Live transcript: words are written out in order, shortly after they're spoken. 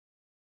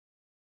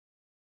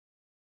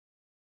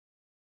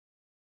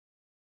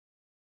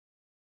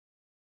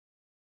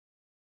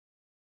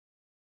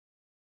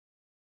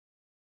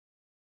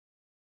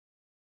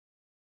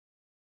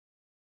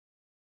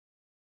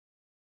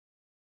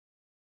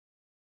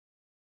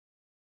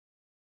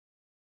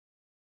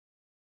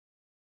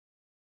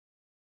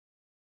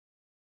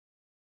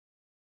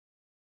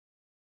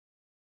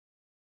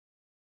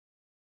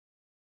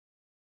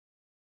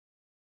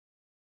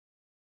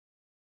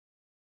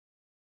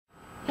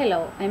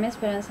Hello, I'm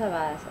Esperanza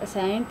Vaz, a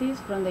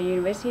scientist from the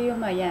University of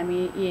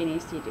Miami Ear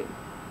Institute.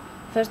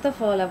 First of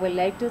all, I would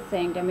like to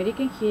thank the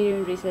American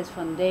Hearing Research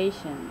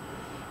Foundation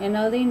and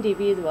all the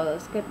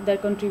individuals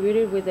that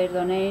contributed with their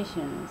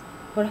donations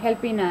for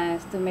helping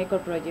us to make our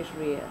projects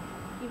real.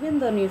 Even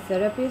though new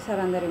therapies are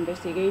under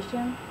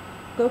investigation,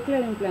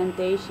 cochlear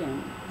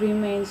implantation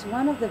remains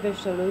one of the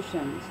best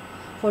solutions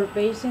for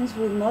patients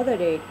with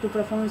moderate to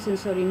profound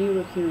sensory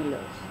neural hearing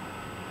loss.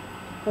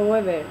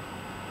 However,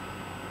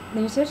 the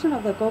insertion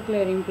of the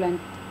cochlear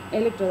implant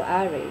electrode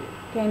array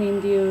can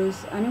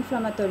induce an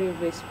inflammatory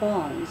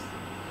response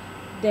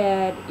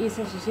that is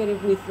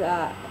associated with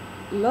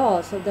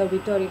loss of the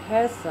auditory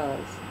hair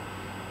cells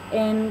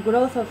and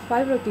growth of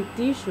fibrotic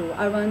tissue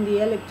around the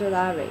electrode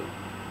array.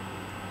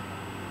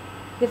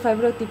 The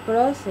fibrotic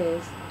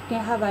process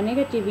can have a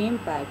negative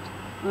impact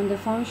on the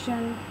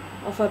function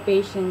of a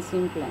patient's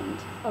implant.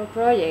 Our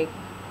project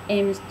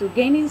aims to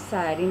gain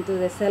insight into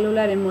the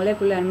cellular and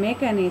molecular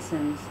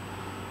mechanisms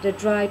that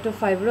drive to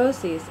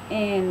fibrosis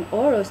and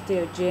or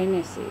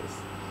osteogenesis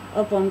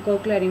upon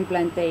cochlear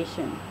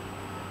implantation.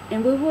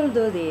 And we will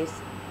do this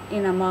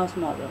in a mouse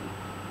model.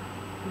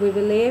 We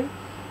believe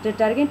that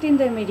targeting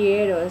the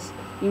mediators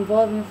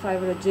involved in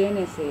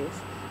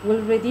fibrogenesis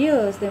will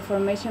reduce the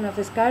formation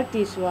of scar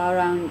tissue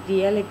around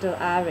the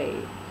electrode array,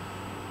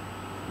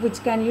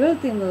 which can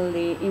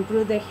ultimately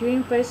improve the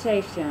hearing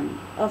perception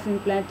of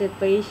implanted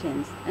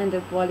patients and their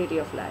quality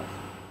of life.